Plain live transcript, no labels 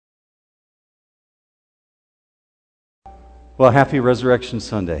Well, happy Resurrection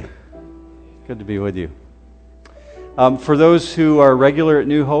Sunday. Good to be with you. For those who are regular at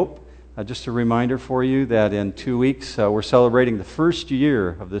New Hope, just a reminder for you that in 2 weeks we're celebrating the first year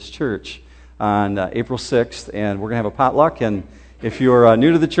of this church on April 6th, and we're going to have a potluck. And if you're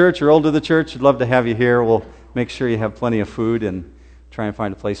new to the church or old to the church, we'd love to have you here. We'll make sure you have plenty of food and try and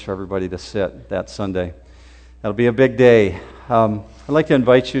find a place for everybody to sit that Sunday. That'll be a big day. I'd like to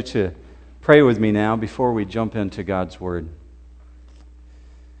invite you to pray with me now before we jump into God's Word.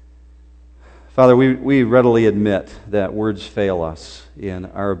 Father, we readily admit that words fail us in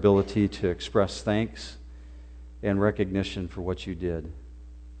our ability to express thanks and recognition for what you did.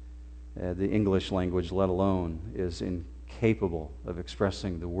 The English language, let alone, is incapable of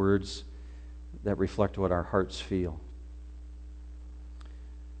expressing the words that reflect what our hearts feel.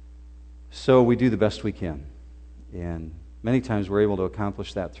 So we do the best we can, and many times we're able to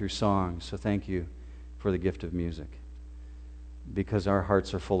accomplish that through song. So thank you for the gift of music, because our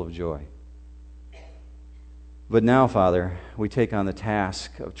hearts are full of joy. But now, Father, we take on the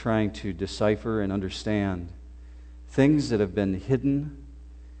task of trying to decipher and understand things that have been hidden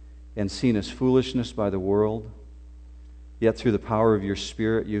and seen as foolishness by the world, yet through the power of your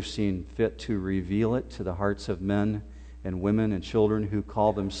Spirit, you've seen fit to reveal it to the hearts of men and women and children who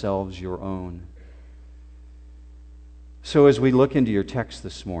call themselves your own. So as we look into your text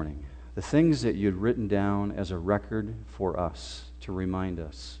this morning, the things that you'd written down as a record for us to remind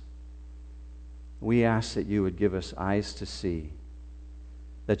us, we ask that you would give us eyes to see,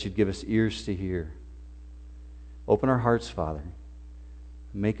 that you'd give us ears to hear. Open our hearts, Father.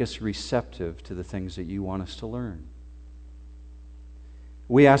 Make us receptive to the things that you want us to learn.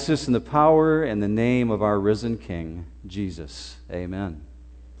 We ask this in the power and the name of our risen King, Jesus. Amen.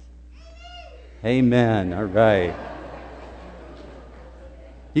 Amen. All right.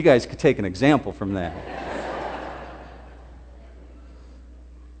 You guys could take an example from that.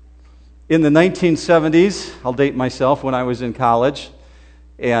 In the 1970s, I'll date myself, when I was in college,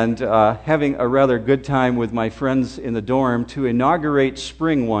 and having a rather good time with my friends in the dorm to inaugurate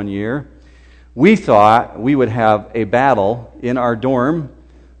spring one year, we thought we would have a battle in our dorm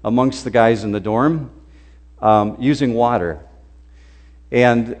amongst the guys in the dorm using water.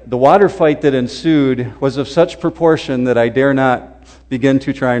 And the water fight that ensued was of such proportion that I dare not begin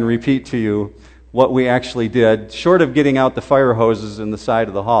to try and repeat to you what we actually did. Short of getting out the fire hoses in the side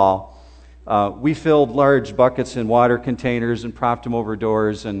of the hall, we filled large buckets in water containers and propped them over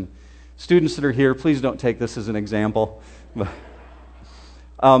doors. And students that are here, please don't take this as an example.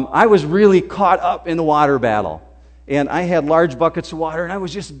 I was really caught up in the water battle. And I had large buckets of water, and I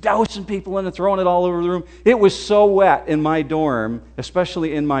was just dousing people in and throwing it all over the room. It was so wet in my dorm,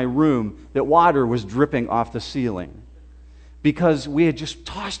 especially in my room, that water was dripping off the ceiling because we had just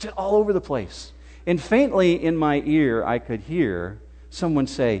tossed it all over the place. And faintly in my ear, I could hear someone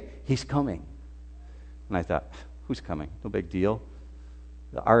say, "He's coming." And I thought, who's coming? No big deal.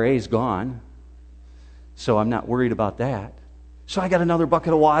 The RA's gone, so I'm not worried about that. So I got another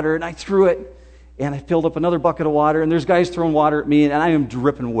bucket of water, and I threw it, and I filled up another bucket of water, and there's guys throwing water at me, and I am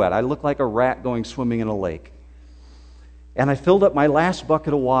dripping wet. I look like a rat going swimming in a lake. And I filled up my last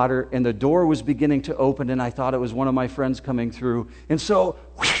bucket of water, and the door was beginning to open, and I thought it was one of my friends coming through. And so,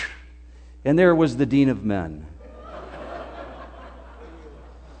 whoosh, and there was the Dean of Men.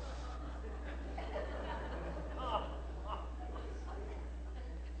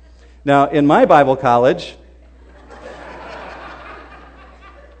 Now, in my Bible college,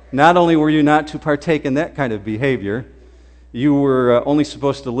 not only were you not to partake in that kind of behavior, you were only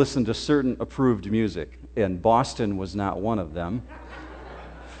supposed to listen to certain approved music, and Boston was not one of them.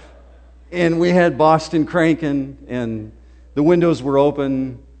 And we had Boston cranking, and the windows were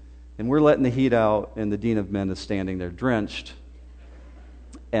open, and we're letting the heat out, and the Dean of Men is standing there drenched,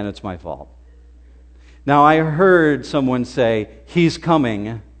 and it's my fault. Now, I heard someone say, "He's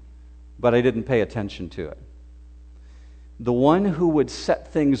coming," but I didn't pay attention to it. The one who would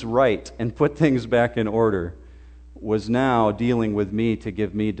set things right and put things back in order was now dealing with me to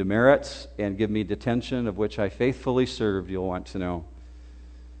give me demerits and give me detention, of which I faithfully served, you'll want to know.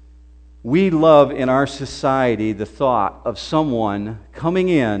 We love in our society the thought of someone coming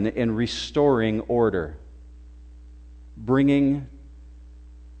in and restoring order, bringing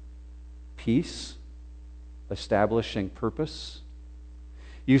peace, establishing purpose.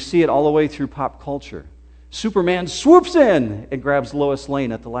 You see it all the way through pop culture. Superman swoops in and grabs Lois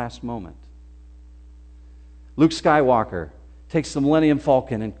Lane at the last moment. Luke Skywalker takes the Millennium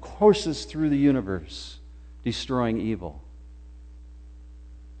Falcon and courses through the universe, destroying evil.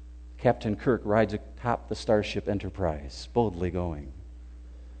 Captain Kirk rides atop the Starship Enterprise, boldly going.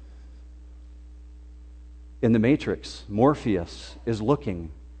 In the Matrix, Morpheus is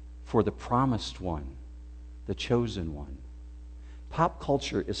looking for the promised one, the chosen one. Pop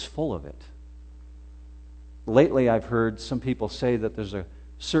culture is full of it. Lately, I've heard some people say that there's a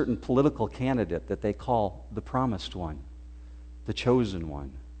certain political candidate that they call the promised one, the chosen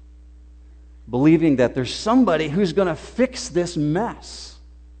one, believing that there's somebody who's going to fix this mess.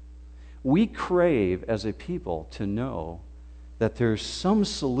 We crave as a people to know that there's some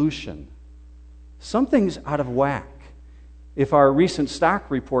solution. Something's out of whack. If our recent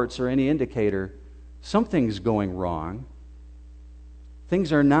stock reports are any indicator, something's going wrong.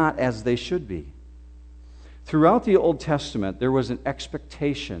 Things are not as they should be. Throughout the Old Testament, there was an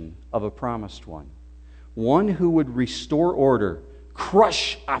expectation of a promised one who would restore order,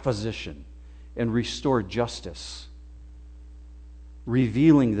 crush opposition, and restore justice,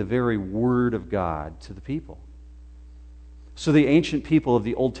 revealing the very Word of God to the people. So the ancient people of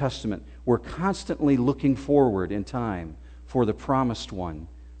the Old Testament were constantly looking forward in time for the promised one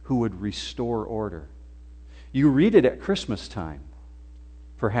who would restore order. You read it at Christmas time.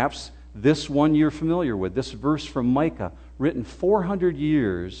 Perhaps this one you're familiar with, this verse from Micah, written 400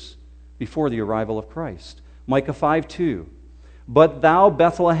 years before the arrival of Christ. Micah 5:2. But thou,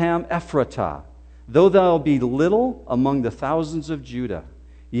 Bethlehem Ephratah, though thou be little among the thousands of Judah,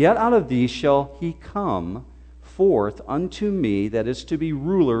 yet out of thee shall he come forth unto me that is to be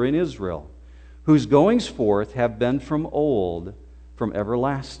ruler in Israel, whose goings forth have been from old, from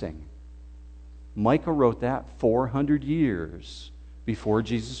everlasting. Micah wrote that 400 years before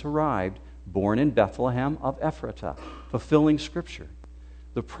Jesus arrived, born in Bethlehem of Ephratah, fulfilling Scripture,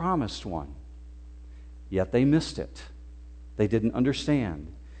 the promised one. Yet they missed it. They didn't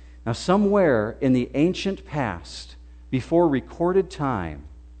understand. Now, somewhere in the ancient past, before recorded time,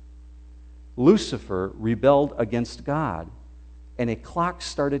 Lucifer rebelled against God, and a clock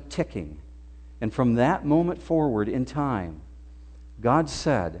started ticking. And from that moment forward in time, God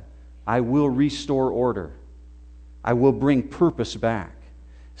said, I will restore order. I will bring purpose back.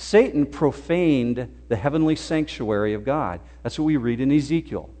 Satan profaned the heavenly sanctuary of God. That's what we read in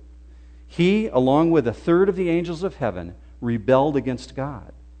Ezekiel. He, along with a third of the angels of heaven, rebelled against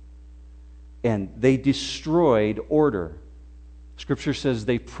God. And they destroyed order. Scripture says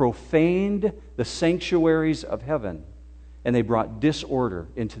they profaned the sanctuaries of heaven, and they brought disorder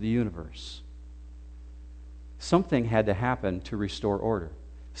into the universe. Something had to happen to restore order.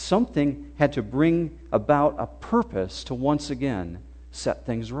 Something had to bring about a purpose to once again set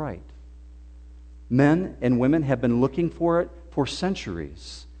things right. Men and women have been looking for it for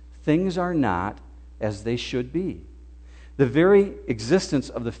centuries. Things are not as they should be. The very existence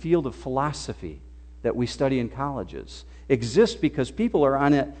of the field of philosophy that we study in colleges exists because people are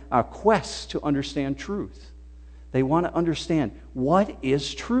on a quest to understand truth. They want to understand, what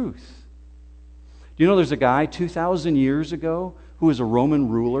is truth? Do you know there's a guy 2,000 years ago who was a Roman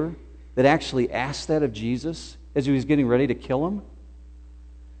ruler that actually asked that of Jesus as he was getting ready to kill him?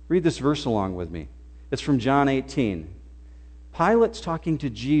 Read this verse along with me. It's from John 18. Pilate's talking to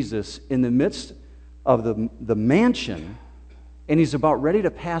Jesus in the midst of the mansion, and he's about ready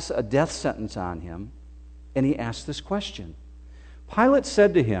to pass a death sentence on him, and he asked this question. Pilate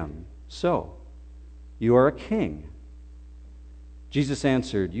said to him, So, you are a king? Jesus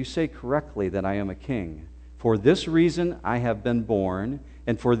answered, You say correctly that I am a king. For this reason I have been born,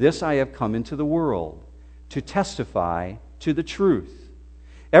 and for this I have come into the world, to testify to the truth.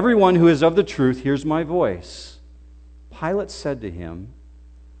 Everyone who is of the truth hears my voice. Pilate said to him,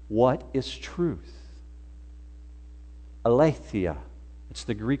 What is truth? Aletheia. It's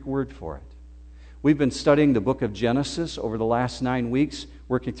the Greek word for it. We've been studying the book of Genesis over the last 9 weeks,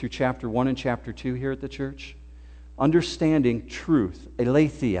 working through chapter 1 and chapter 2 here at the church. Understanding truth,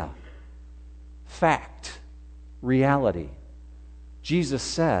 aletheia, fact, reality. Jesus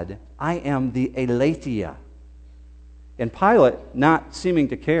said, I am the aletheia. And Pilate, not seeming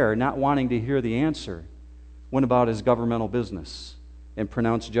to care, not wanting to hear the answer, went about his governmental business and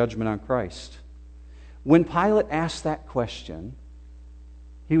pronounced judgment on Christ. When Pilate asked that question,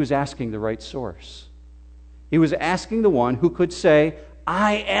 he was asking the right source. He was asking the one who could say,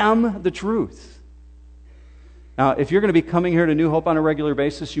 I am the truth. Now, if you're going to be coming here to New Hope on a regular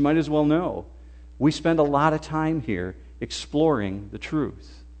basis, you might as well know we spend a lot of time here exploring the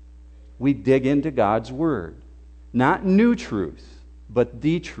truth. We dig into God's Word. Not new truth, but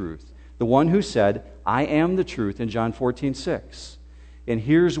the truth. The one who said, I am the truth in John 14:6. And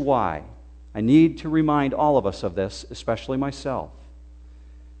here's why. I need to remind all of us of this, especially myself.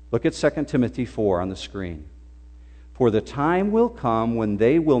 Look at 2 Timothy 4 on the screen. For the time will come when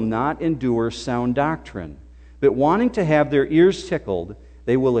they will not endure sound doctrine, but wanting to have their ears tickled,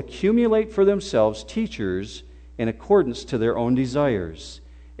 They will accumulate for themselves teachers in accordance to their own desires,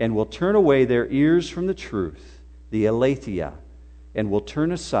 and will turn away their ears from the truth, the aletheia, and will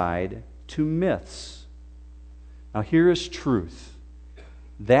turn aside to myths. Now here is truth.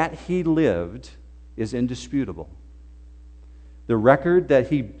 That he lived is indisputable. The record that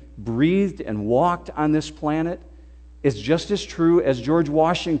he breathed and walked on this planet is just as true as George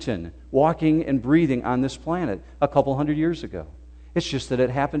Washington walking and breathing on this planet a couple hundred years ago. It's just that it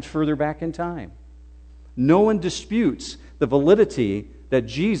happened further back in time. No one disputes the validity that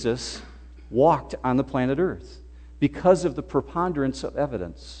Jesus walked on the planet Earth because of the preponderance of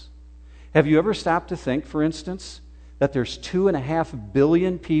evidence. Have you ever stopped to think, for instance, that there's 2.5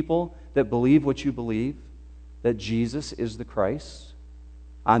 billion people that believe what you believe, that Jesus is the Christ?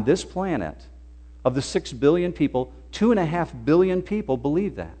 On this planet, of the 6 billion people, 2.5 billion people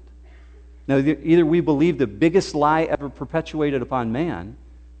believe that. Now, either we believe the biggest lie ever perpetuated upon man,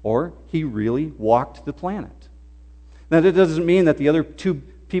 or he really walked the planet. Now, that doesn't mean that the other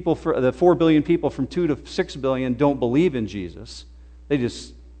the 4 billion people from 2 to 6 billion don't believe in Jesus. They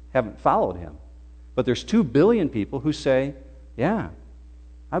just haven't followed him. But there's 2 billion people who say, yeah,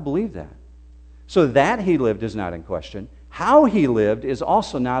 I believe that. So that he lived is not in question. How he lived is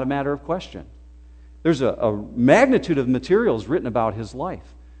also not a matter of question. There's a magnitude of materials written about his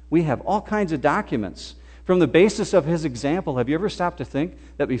life. We have all kinds of documents. From the basis of his example, have you ever stopped to think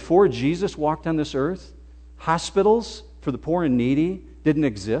that before Jesus walked on this earth, hospitals for the poor and needy didn't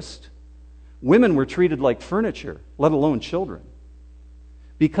exist? Women were treated like furniture, let alone children.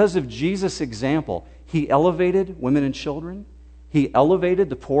 Because of Jesus' example, he elevated women and children. He elevated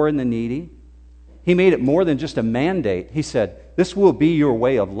the poor and the needy. He made it more than just a mandate. He said, this will be your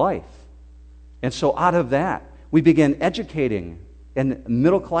way of life. And so out of that, we began educating, and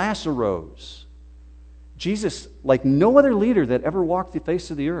middle class arose. Jesus, like no other leader that ever walked the face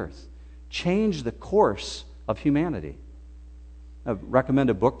of the earth, changed the course of humanity. I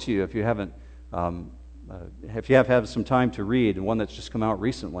recommend a book to you if you haven't, if you have had some time to read, and one that's just come out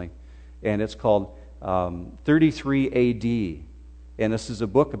recently, and it's called 33 AD. And this is a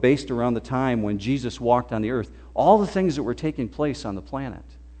book based around the time when Jesus walked on the earth. All the things that were taking place on the planet.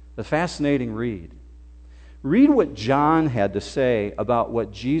 A fascinating read. Read what John had to say about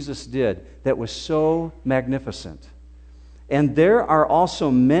what Jesus did that was so magnificent. And there are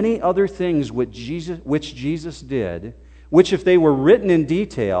also many other things which Jesus did, which if they were written in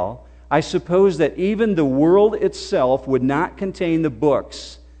detail, I suppose that even the world itself would not contain the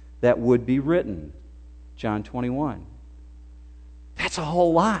books that would be written. John 21. That's a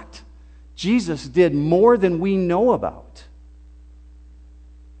whole lot. Jesus did more than we know about.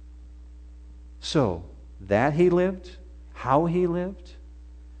 So, that he lived, how he lived,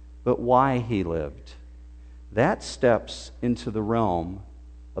 but why he lived, that steps into the realm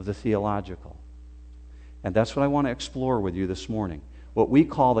of the theological. And that's what I want to explore with you this morning, what we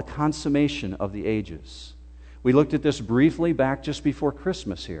call the consummation of the ages. We looked at this briefly back just before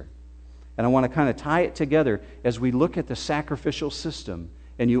Christmas here. And I want to kind of tie it together as we look at the sacrificial system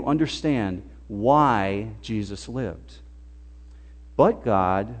and you understand why Jesus lived. But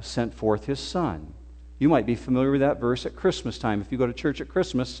God sent forth his Son. You might be familiar with that verse at Christmas time. If you go to church at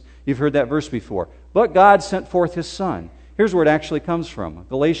Christmas, you've heard that verse before. But God sent forth his Son. Here's where it actually comes from.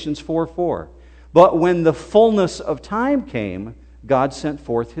 Galatians 4:4. But when the fullness of time came, God sent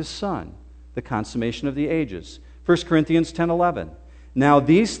forth his Son, the consummation of the ages. 1 Corinthians 10:11. Now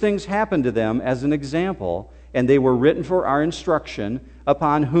these things happened to them as an example, and they were written for our instruction,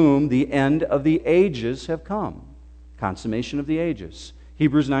 upon whom the end of the ages have come. Consummation of the ages.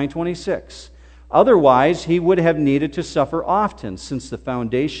 Hebrews 9:26. Otherwise he would have needed to suffer often since the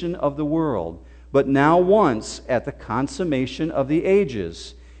foundation of the world. But now once, at the consummation of the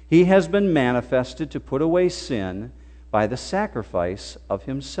ages, he has been manifested to put away sin by the sacrifice of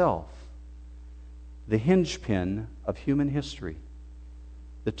himself. The hinge-pin of human history,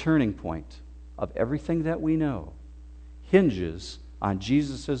 the turning point of everything that we know, hinges on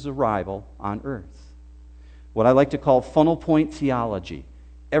Jesus' arrival on earth. What I like to call funnel point theology.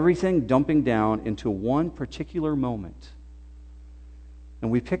 Everything dumping down into one particular moment.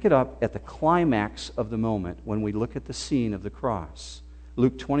 And we pick it up at the climax of the moment when we look at the scene of the cross.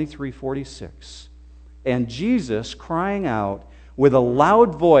 Luke 23:46. And Jesus, crying out with a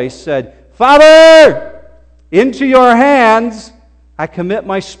loud voice, said, Father, into your hands I commit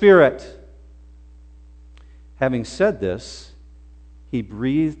my spirit. Having said this, he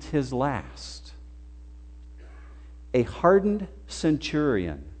breathed his last. A hardened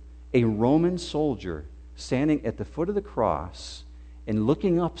centurion, a Roman soldier, standing at the foot of the cross and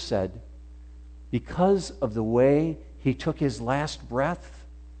looking up said, because of the way he took his last breath,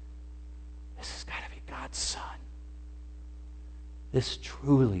 this has got to be God's Son. This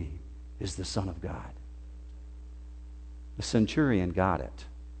truly is the Son of God. The centurion got it.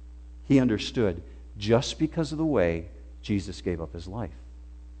 He understood just because of the way Jesus gave up his life.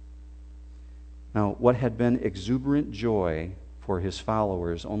 Now, what had been exuberant joy for his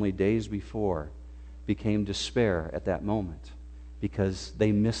followers only days before became despair at that moment because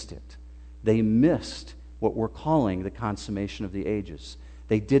they missed it. They missed what we're calling the consummation of the ages.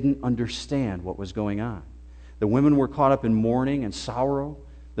 They didn't understand what was going on. The women were caught up in mourning and sorrow.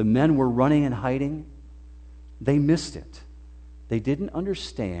 The men were running and hiding. They missed it. They didn't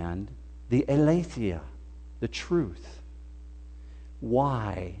understand the aletheia, the truth.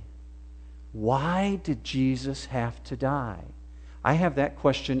 Why? Why did Jesus have to die? I have that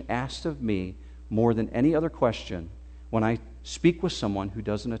question asked of me more than any other question when I speak with someone who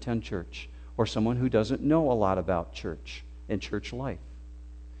doesn't attend church or someone who doesn't know a lot about church and church life.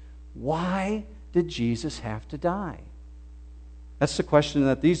 Why did Jesus have to die? That's the question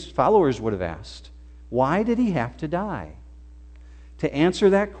that these followers would have asked. Why did he have to die? To answer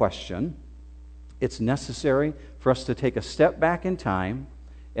that question, it's necessary for us to take a step back in time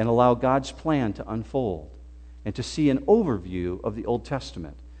and allow God's plan to unfold and to see an overview of the Old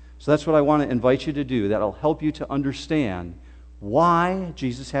Testament. So that's what I want to invite you to do. That'll help you to understand why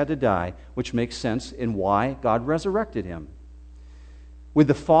Jesus had to die, which makes sense in why God resurrected him. With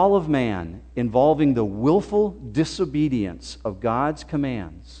the fall of man involving the willful disobedience of God's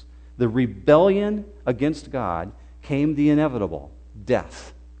commands, the rebellion against God, came the inevitable,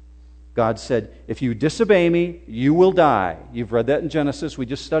 death. God said, if you disobey me, you will die. You've read that in Genesis. We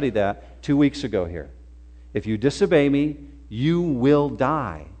just studied that 2 weeks ago here. If you disobey me, you will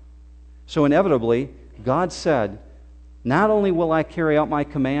die. So inevitably, God said, not only will I carry out my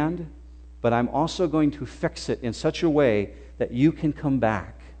command, but I'm also going to fix it in such a way that you can come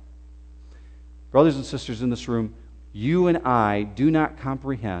back. Brothers and sisters in this room, you and I do not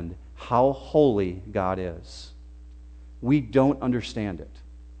comprehend how holy God is. We don't understand it.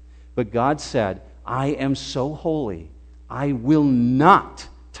 But God said, I am so holy, I will not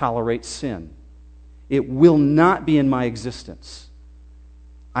tolerate sin. It will not be in my existence.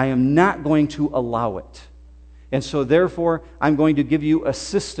 I am not going to allow it. And so therefore, I'm going to give you a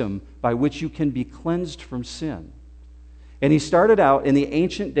system by which you can be cleansed from sin. And he started out in the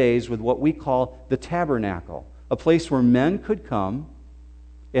ancient days with what we call the tabernacle, a place where men could come,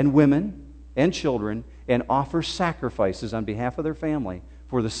 and women and children, and offer sacrifices on behalf of their family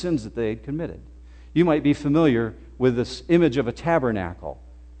for the sins that they had committed. You might be familiar with this image of a tabernacle.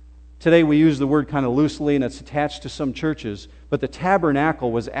 Today we use the word kind of loosely, and it's attached to some churches, but the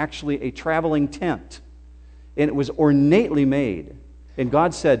tabernacle was actually a traveling tent, and it was ornately made. And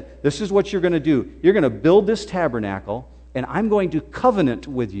God said, this is what you're going to do. You're going to build this tabernacle, and I'm going to covenant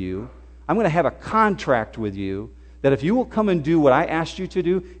with you. I'm going to have a contract with you that if you will come and do what I asked you to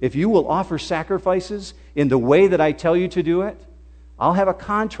do, if you will offer sacrifices in the way that I tell you to do it, I'll have a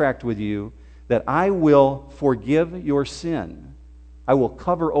contract with you that I will forgive your sin. I will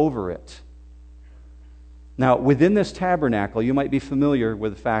cover over it. Now, within this tabernacle, you might be familiar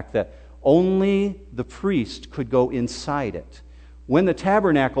with the fact that only the priest could go inside it. When the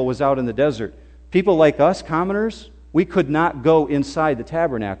tabernacle was out in the desert, people like us, commoners, we could not go inside the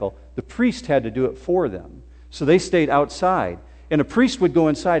tabernacle. The priest had to do it for them. So they stayed outside. And a priest would go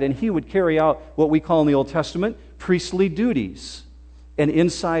inside, and he would carry out what we call in the Old Testament priestly duties. And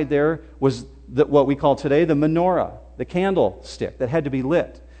inside there was what we call today the menorah, the candlestick that had to be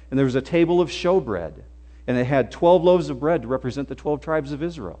lit. And there was a table of showbread. And it had 12 loaves of bread to represent the 12 tribes of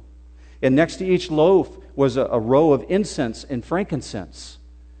Israel. And next to each loaf was a row of incense and frankincense,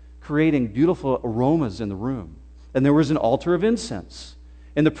 creating beautiful aromas in the room. And there was an altar of incense.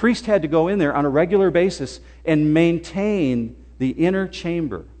 And the priest had to go in there on a regular basis and maintain the inner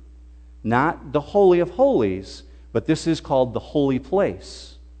chamber. Not the Holy of Holies, but this is called the holy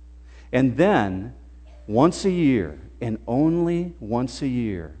place. And then, once a year, and only once a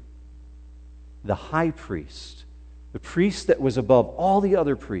year, the high priest, the priest that was above all the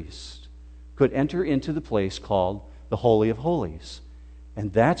other priests, could enter into the place called the Holy of Holies.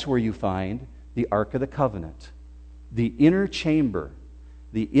 And that's where you find the Ark of the Covenant, the inner chamber,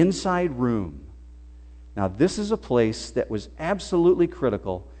 the inside room. Now, this is a place that was absolutely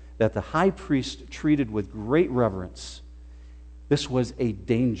critical, that the high priest treated with great reverence. This was a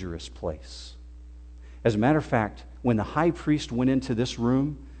dangerous place. As a matter of fact, when the high priest went into this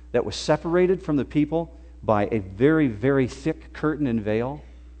room that was separated from the people by a very, very thick curtain and veil,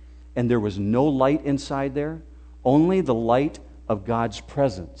 and there was no light inside there, only the light of God's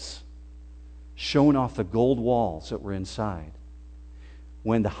presence showing off the gold walls that were inside.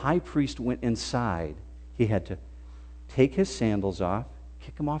 When the high priest went inside, he had to take his sandals off,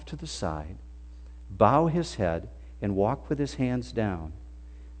 kick them off to the side, bow his head, and walk with his hands down,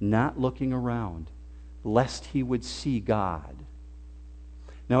 not looking around, lest he would see God.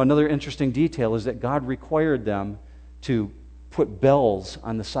 Now, another interesting detail is that God required them to put bells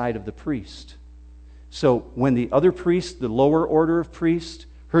on the side of the priest. So when the other priests, the lower order of priests,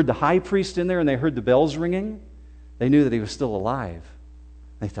 heard the high priest in there and they heard the bells ringing, they knew that he was still alive.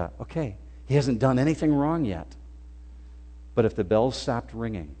 They thought, okay, he hasn't done anything wrong yet. But if the bells stopped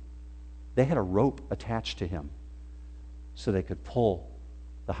ringing, they had a rope attached to him so they could pull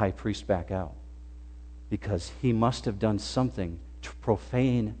the high priest back out, because he must have done something to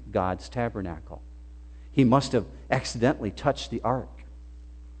profane God's tabernacle. He must have accidentally touched the ark.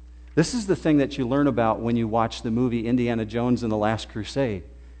 This is the thing that you learn about when you watch the movie Indiana Jones and the Last Crusade,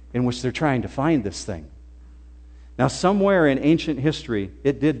 in which they're trying to find this thing. Now, somewhere in ancient history,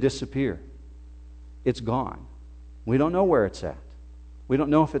 it did disappear. It's gone. We don't know where it's at. We don't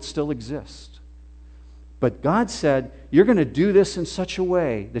know if it still exists. But God said, you're going to do this in such a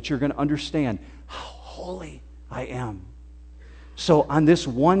way that you're going to understand how holy I am. So on this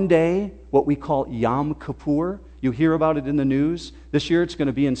one day, what we call Yom Kippur, you hear about it in the news. This year it's going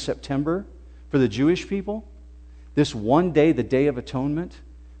to be in September for the Jewish people. This one day, the Day of Atonement,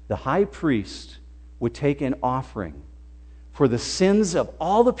 the high priest would take an offering for the sins of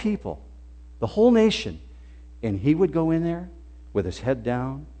all the people, the whole nation, and he would go in there with his head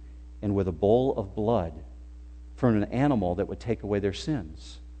down and with a bowl of blood from an animal that would take away their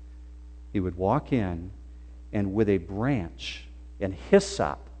sins. He would walk in, and with a branch and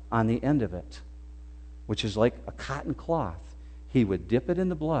hyssop on the end of it, which is like a cotton cloth, he would dip it in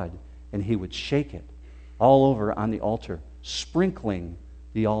the blood and he would shake it all over on the altar, sprinkling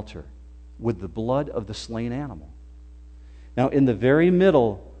the altar with the blood of the slain animal. Now, in the very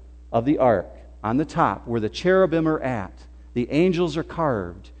middle of the ark, on the top, where the cherubim are at, the angels are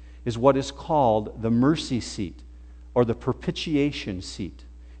carved, is what is called the mercy seat, or the propitiation seat.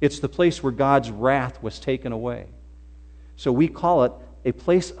 It's the place where God's wrath was taken away. So we call it a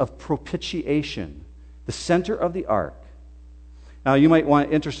place of propitiation, the center of the ark. Now, you might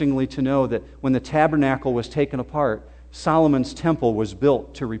want, interestingly, to know that when the tabernacle was taken apart, Solomon's temple was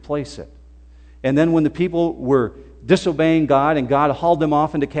built to replace it. And then when the people were disobeying God and God hauled them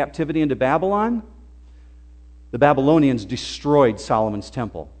off into captivity into Babylon, the Babylonians destroyed Solomon's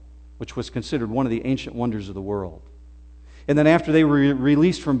temple, which was considered one of the ancient wonders of the world. And then after they were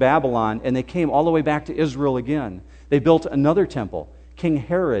released from Babylon and they came all the way back to Israel again, they built another temple. King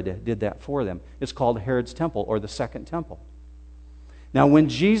Herod did that for them. It's called Herod's Temple, or the Second Temple. Now, when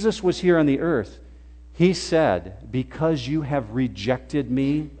Jesus was here on the earth, he said, because you have rejected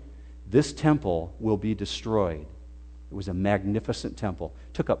me, this temple will be destroyed. It was a magnificent temple.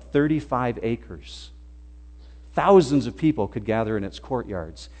 It took up 35 acres. Thousands of people could gather in its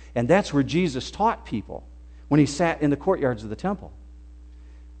courtyards. And that's where Jesus taught people, when he sat in the courtyards of the temple.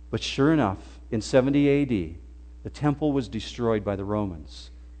 But sure enough, in 70 A.D., the temple was destroyed by the Romans.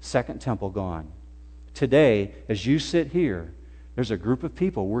 Second temple gone. Today, as you sit here, there's a group of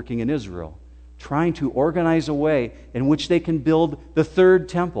people working in Israel trying to organize a way in which they can build the third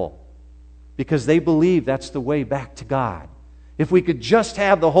temple, because they believe that's the way back to God. If we could just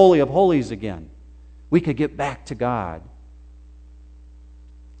have the Holy of Holies again, we could get back to God.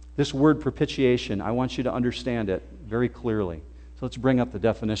 This word propitiation, I want you to understand it very clearly. So let's bring up the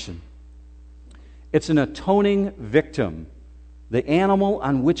definition. It's an atoning victim, the animal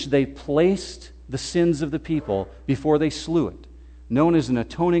on which they placed the sins of the people before they slew it, known as an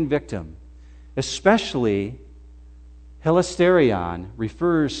atoning victim. Especially, hilasterion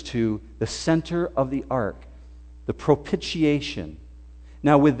refers to the center of the ark, the propitiation.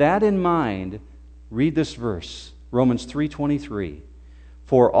 Now, with that in mind, read this verse, Romans 3:23.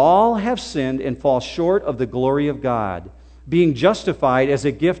 For all have sinned and fall short of the glory of God, being justified as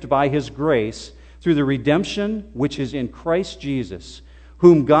a gift by His grace through the redemption which is in Christ Jesus,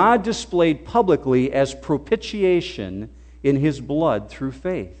 whom God displayed publicly as propitiation in His blood through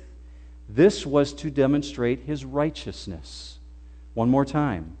faith. This was to demonstrate His righteousness. One more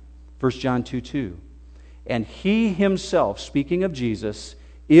time, 1 John 2:2. And He Himself, speaking of Jesus,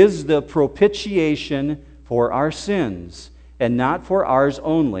 is the propitiation for our sins, and not for ours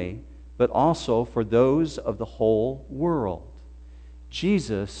only, but also for those of the whole world.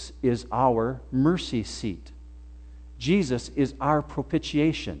 Jesus is our mercy seat. Jesus is our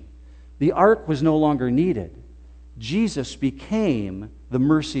propitiation. The ark was no longer needed. Jesus became the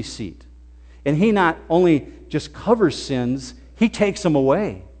mercy seat. And He not only just covers sins, He takes them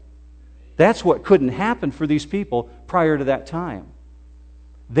away. That's what couldn't happen for these people prior to that time.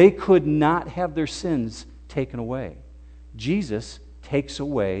 They could not have their sins taken away. Jesus takes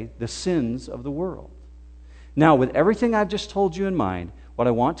away the sins of the world. Now, with everything I've just told you in mind, what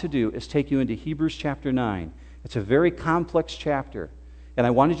I want to do is take you into Hebrews chapter 9. It's a very complex chapter, and I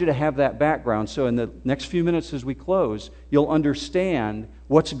wanted you to have that background so in the next few minutes as we close, you'll understand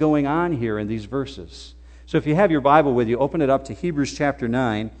what's going on here in these verses. So if you have your Bible with you, open it up to Hebrews chapter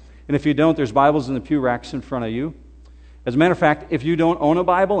 9, and if you don't, there's Bibles in the pew racks in front of you. As a matter of fact, if you don't own a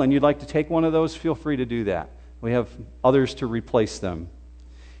Bible and you'd like to take one of those, feel free to do that. We have others to replace them.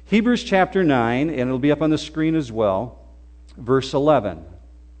 Hebrews chapter 9, and it'll be up on the screen as well, verse 11.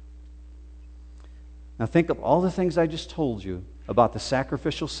 Now think of all the things I just told you about the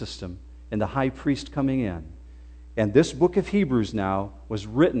sacrificial system and the high priest coming in. And this book of Hebrews now was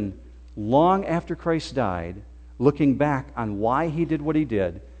written long after Christ died, looking back on why he did what he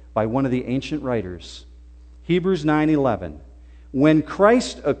did by one of the ancient writers. Hebrews 9:11. When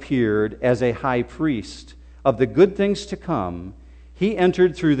Christ appeared as a high priest of the good things to come, he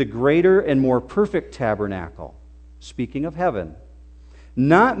entered through the greater and more perfect tabernacle, speaking of heaven,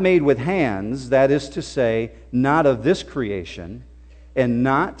 not made with hands, that is to say, not of this creation, and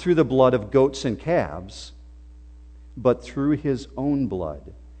not through the blood of goats and calves, but through his own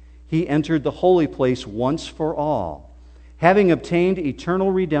blood. He entered the holy place once for all, having obtained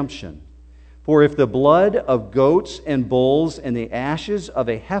eternal redemption. For if the blood of goats and bulls and the ashes of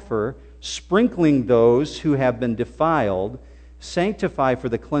a heifer, sprinkling those who have been defiled, sanctify for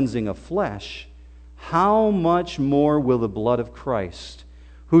the cleansing of flesh, how much more will the blood of Christ,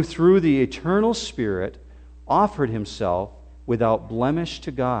 who through the eternal Spirit offered himself without blemish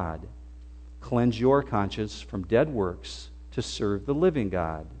to God, cleanse your conscience from dead works to serve the living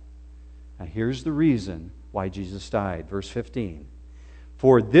God? Now here's the reason why Jesus died. Verse 15.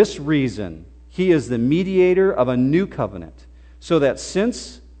 For this reason, he is the mediator of a new covenant, so that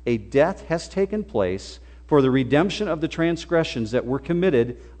since a death has taken place for the redemption of the transgressions that were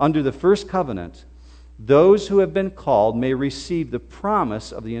committed under the first covenant, those who have been called may receive the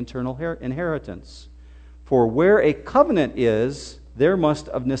promise of the eternal inheritance. For where a covenant is, there must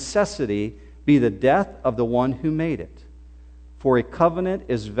of necessity be the death of the one who made it. For a covenant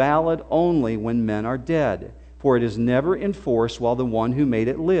is valid only when men are dead, for it is never in force while the one who made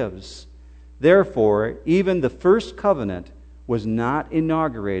it lives. Therefore, even the first covenant was not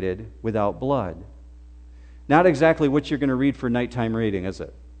inaugurated without blood. Not exactly what you're going to read for nighttime reading, is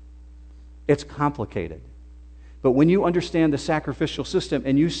it? It's complicated. But when you understand the sacrificial system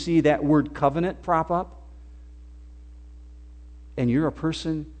and you see that word covenant prop up, and you're a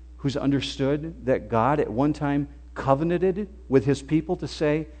person who's understood that God at one time covenanted with his people to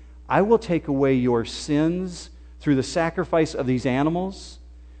say, I will take away your sins through the sacrifice of these animals,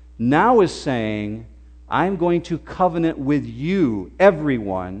 now is saying, I'm going to covenant with you,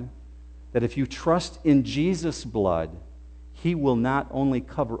 everyone, that if you trust in Jesus' blood, he will not only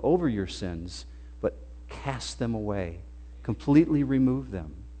cover over your sins, but cast them away, completely remove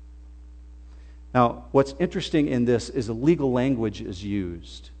them. Now, what's interesting in this is a legal language is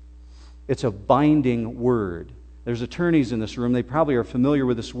used. It's a binding word. There's attorneys in this room. They probably are familiar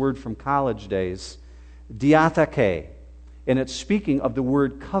with this word from college days, diatheke, and it's speaking of the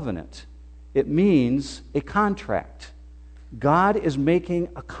word covenant. It means a contract. God is making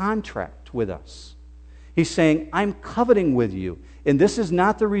a contract with us. He's saying, I'm covenanting with you. And this is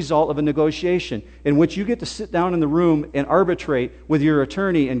not the result of a negotiation in which you get to sit down in the room and arbitrate with your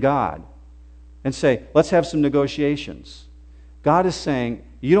attorney and God and say, let's have some negotiations. God is saying,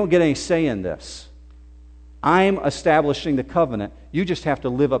 you don't get any say in this. I'm establishing the covenant. You just have to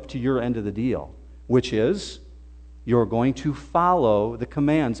live up to your end of the deal, which is you're going to follow the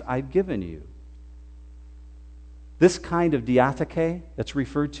commands I've given you. This kind of diatheke that's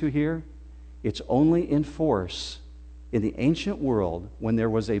referred to here, it's only in force in the ancient world when there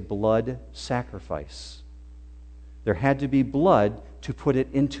was a blood sacrifice. There had to be blood to put it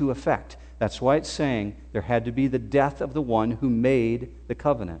into effect. That's why it's saying there had to be the death of the one who made the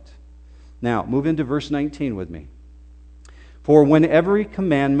covenant. Now, move into verse 19 with me. For when every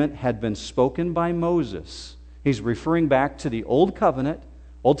commandment had been spoken by Moses, he's referring back to the Old Covenant,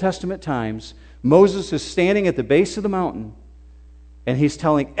 Old Testament times. Moses is standing at the base of the mountain, and he's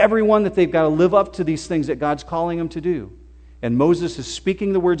telling everyone that they've got to live up to these things that God's calling them to do. And Moses is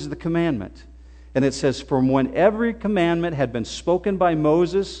speaking the words of the commandment. And it says, from when every commandment had been spoken by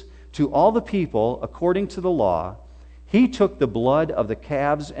Moses to all the people according to the law, he took the blood of the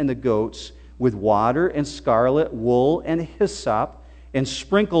calves and the goats with water and scarlet wool and hyssop, and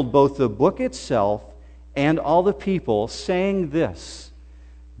sprinkled both the book itself and all the people, saying this,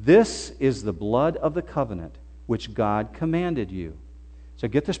 This is the blood of the covenant which God commanded you. So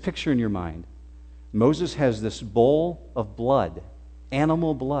get this picture in your mind. Moses has this bowl of blood,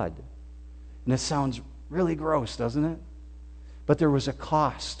 animal blood. And it sounds really gross, doesn't it? But there was a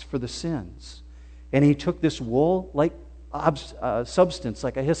cost for the sins. And he took this wool-like substance,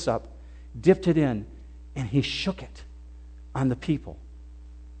 like a hyssop, dipped it in, and he shook it on the people.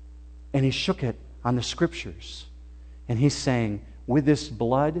 And he shook it on the Scriptures. And he's saying, with this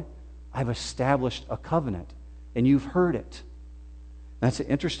blood, I've established a covenant. And you've heard it. That's an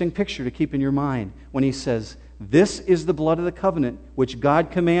interesting picture to keep in your mind when he says, this is the blood of the covenant which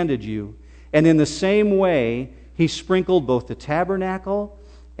God commanded you. And in the same way, he sprinkled both the tabernacle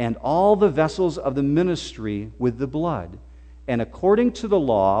and all the vessels of the ministry with the blood. And according to the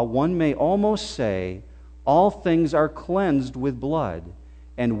law, one may almost say, all things are cleansed with blood,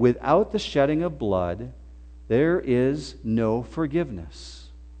 and without the shedding of blood, there is no forgiveness.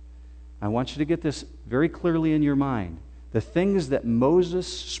 I want you to get this very clearly in your mind. The things that Moses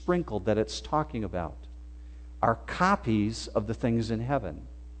sprinkled that it's talking about are copies of the things in heaven.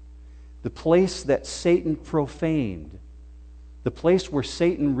 The place that Satan profaned, the place where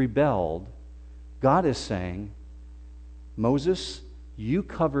Satan rebelled, God is saying, Moses, you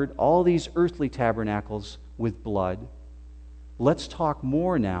covered all these earthly tabernacles with blood. Let's talk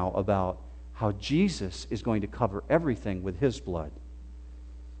more now about how Jesus is going to cover everything with his blood.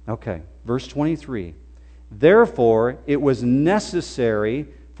 Okay, verse 23. Therefore, it was necessary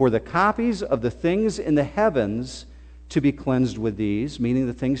for the copies of the things in the heavens to be cleansed with these, meaning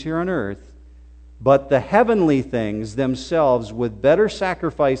the things here on earth, but the heavenly things themselves with better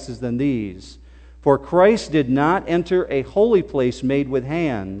sacrifices than these. For Christ did not enter a holy place made with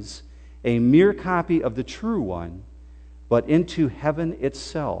hands, a mere copy of the true one, but into heaven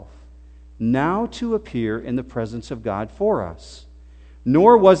itself, now to appear in the presence of God for us.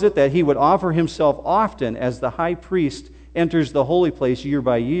 Nor was it that he would offer himself often as the high priest enters the holy place year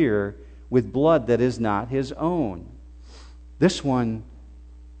by year with blood that is not his own. This one,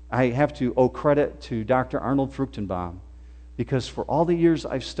 I have to owe credit to Dr. Arnold Fruchtenbaum, because for all the years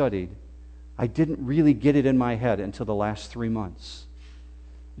I've studied, I didn't really get it in my head until the last 3 months.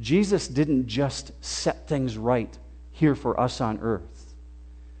 Jesus didn't just set things right here for us on earth,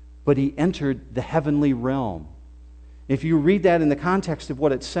 but he entered the heavenly realm. If you read that in the context of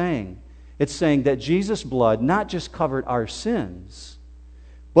what it's saying that Jesus' blood not just covered our sins,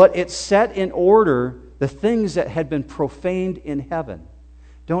 but it set in order the things that had been profaned in heaven.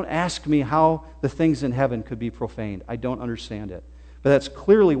 Don't ask me how the things in heaven could be profaned. I don't understand it. But that's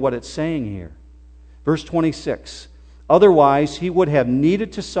clearly what it's saying here. Verse 26, otherwise he would have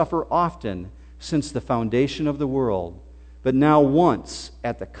needed to suffer often since the foundation of the world. But now once,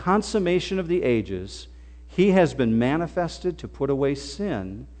 at the consummation of the ages, he has been manifested to put away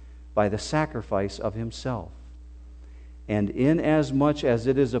sin by the sacrifice of himself. And inasmuch as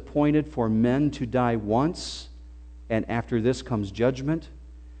it is appointed for men to die once, and after this comes judgment,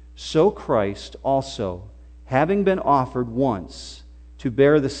 so Christ also, having been offered once to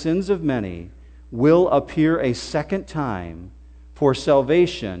bear the sins of many, will appear a second time for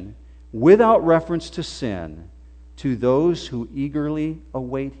salvation without reference to sin to those who eagerly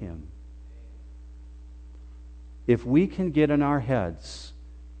await him. If we can get in our heads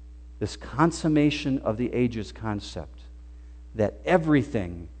this consummation of the ages concept, that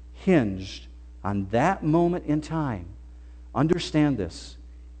everything hinged on that moment in time, understand this,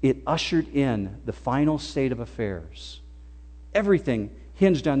 it ushered in the final state of affairs. Everything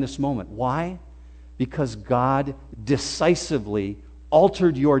hinged on this moment. Why? Because God decisively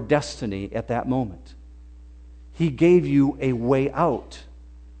altered your destiny at that moment. He gave you a way out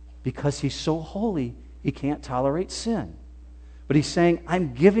because he's so holy, he can't tolerate sin. But he's saying,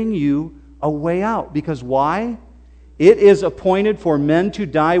 I'm giving you a way out. Because why? It is appointed for men to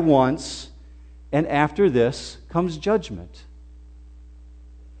die once, and after this comes judgment.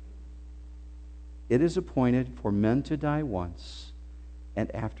 It is appointed for men to die once, and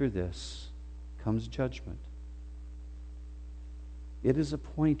after this comes judgment. It is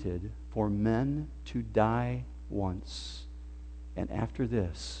appointed for men to die once, and after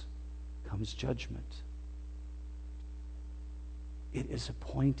this comes judgment. It is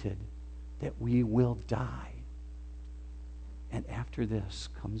appointed that we will die, and after this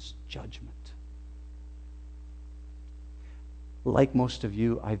comes judgment. Like most of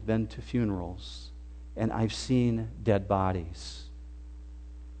you, I've been to funerals, and I've seen dead bodies.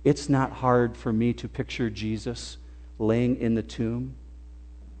 It's not hard for me to picture Jesus laying in the tomb,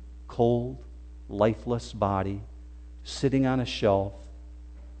 cold, lifeless body, sitting on a shelf,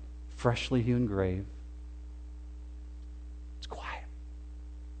 freshly hewn grave. It's quiet.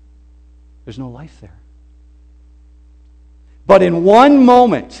 There's no life there. But in one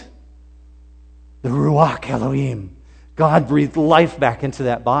moment, the Ruach Elohim, God breathed life back into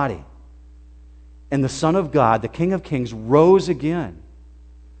that body. And the Son of God, the King of Kings, rose again.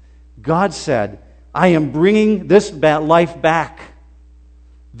 God said, I am bringing this life back.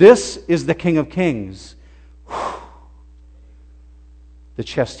 This is the King of Kings. The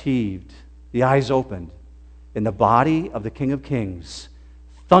chest heaved, the eyes opened, and the body of the King of Kings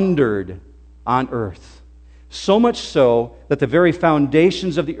thundered on earth. So much so that the very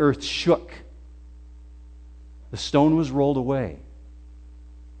foundations of the earth shook. The stone was rolled away.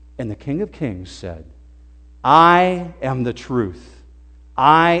 And the King of Kings said, I am the truth.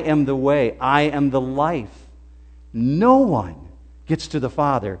 I am the way. I am the life. No one gets to the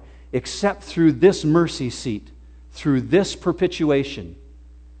Father except through this mercy seat, through this perpetuation.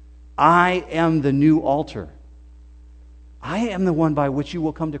 I am the new altar. I am the one by which you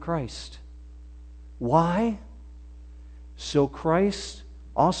will come to Christ. Why? So Christ,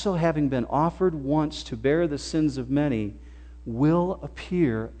 also having been offered once to bear the sins of many, will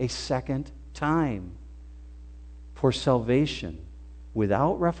appear a second time for salvation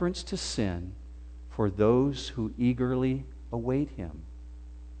without reference to sin for those who eagerly await Him.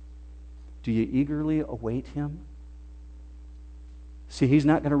 Do you eagerly await Him? See, He's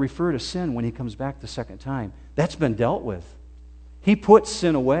not going to refer to sin when He comes back the second time. That's been dealt with. He put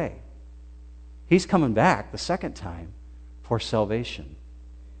sin away. He's coming back the second time for salvation.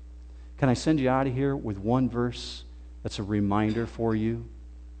 Can I send you out of here with one verse that's a reminder for you?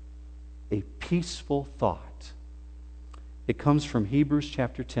 A peaceful thought. It comes from Hebrews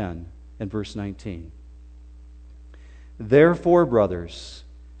chapter 10 and verse 19. Therefore, brothers,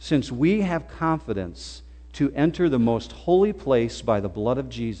 since we have confidence to enter the most holy place by the blood of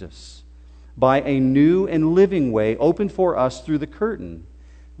Jesus, by a new and living way opened for us through the curtain,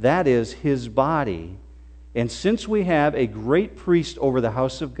 that is, His body, and since we have a great priest over the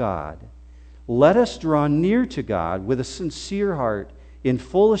house of God, let us draw near to God with a sincere heart in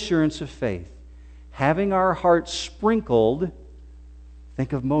full assurance of faith, having our hearts sprinkled.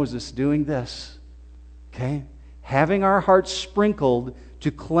 Think of Moses doing this, okay? Having our hearts sprinkled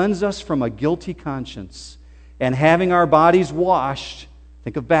to cleanse us from a guilty conscience, and having our bodies washed,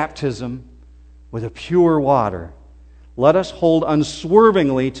 think of baptism, with a pure water. Let us hold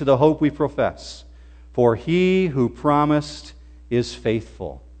unswervingly to the hope we profess, for He who promised is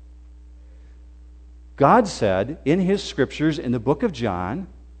faithful. God said in His Scriptures in the book of John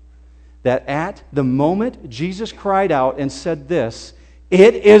that at the moment Jesus cried out and said this,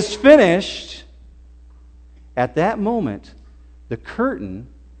 "It is finished," at that moment, the curtain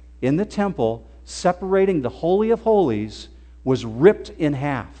in the temple separating the Holy of Holies was ripped in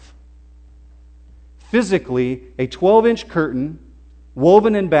half. Physically, a 12-inch curtain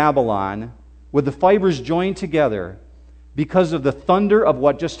woven in Babylon with the fibers joined together because of the thunder of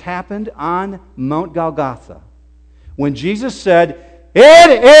what just happened on Mount Golgotha. When Jesus said,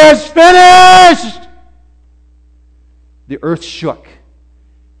 "It is finished!" the earth shook,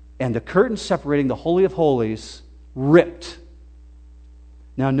 and the curtain separating the Holy of Holies ripped.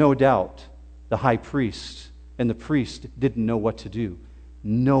 Now, no doubt, the high priest and the priest didn't know what to do.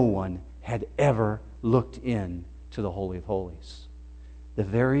 No one had ever looked in to the Holy of Holies, the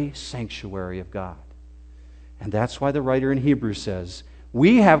very sanctuary of God. And that's why the writer in Hebrews says,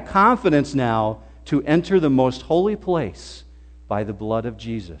 we have confidence now to enter the most holy place by the blood of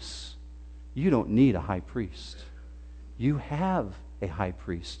Jesus. You don't need a high priest. You have a high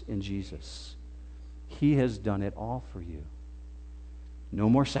priest in Jesus. He has done it all for you. No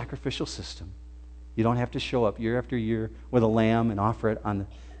more sacrificial system. You don't have to show up year after year with a lamb and offer it on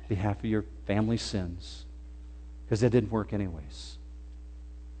behalf of your family's sins, because that didn't work anyways.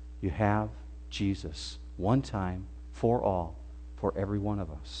 You have Jesus one time for all, for every one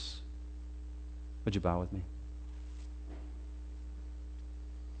of us. Would you bow with me?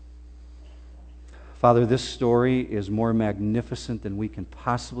 Father, this story is more magnificent than we can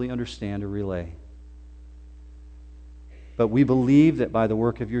possibly understand or relay. But we believe that by the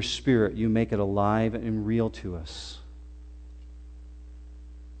work of your Spirit, you make it alive and real to us.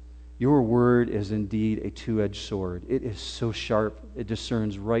 Your word is indeed a two-edged sword. It is so sharp, it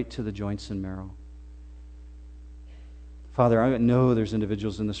discerns right to the joints and marrow. Father, I know there's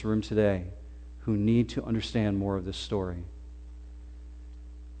individuals in this room today who need to understand more of this story.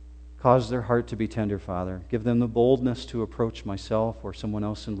 Cause their heart to be tender, Father. Give them the boldness to approach myself or someone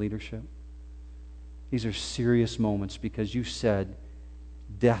else in leadership. These are serious moments because you said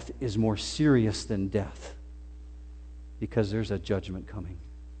death is more serious than death because there's a judgment coming.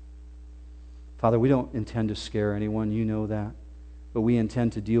 Father, we don't intend to scare anyone. You know that. but we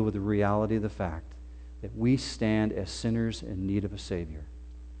intend to deal with the reality of the fact that we stand as sinners in need of a Savior.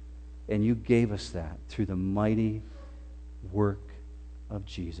 And you gave us that through the mighty work of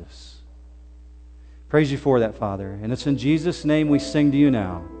Jesus. Praise you for that, Father. And it's in Jesus' name we sing to you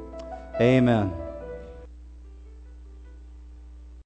now. Amen.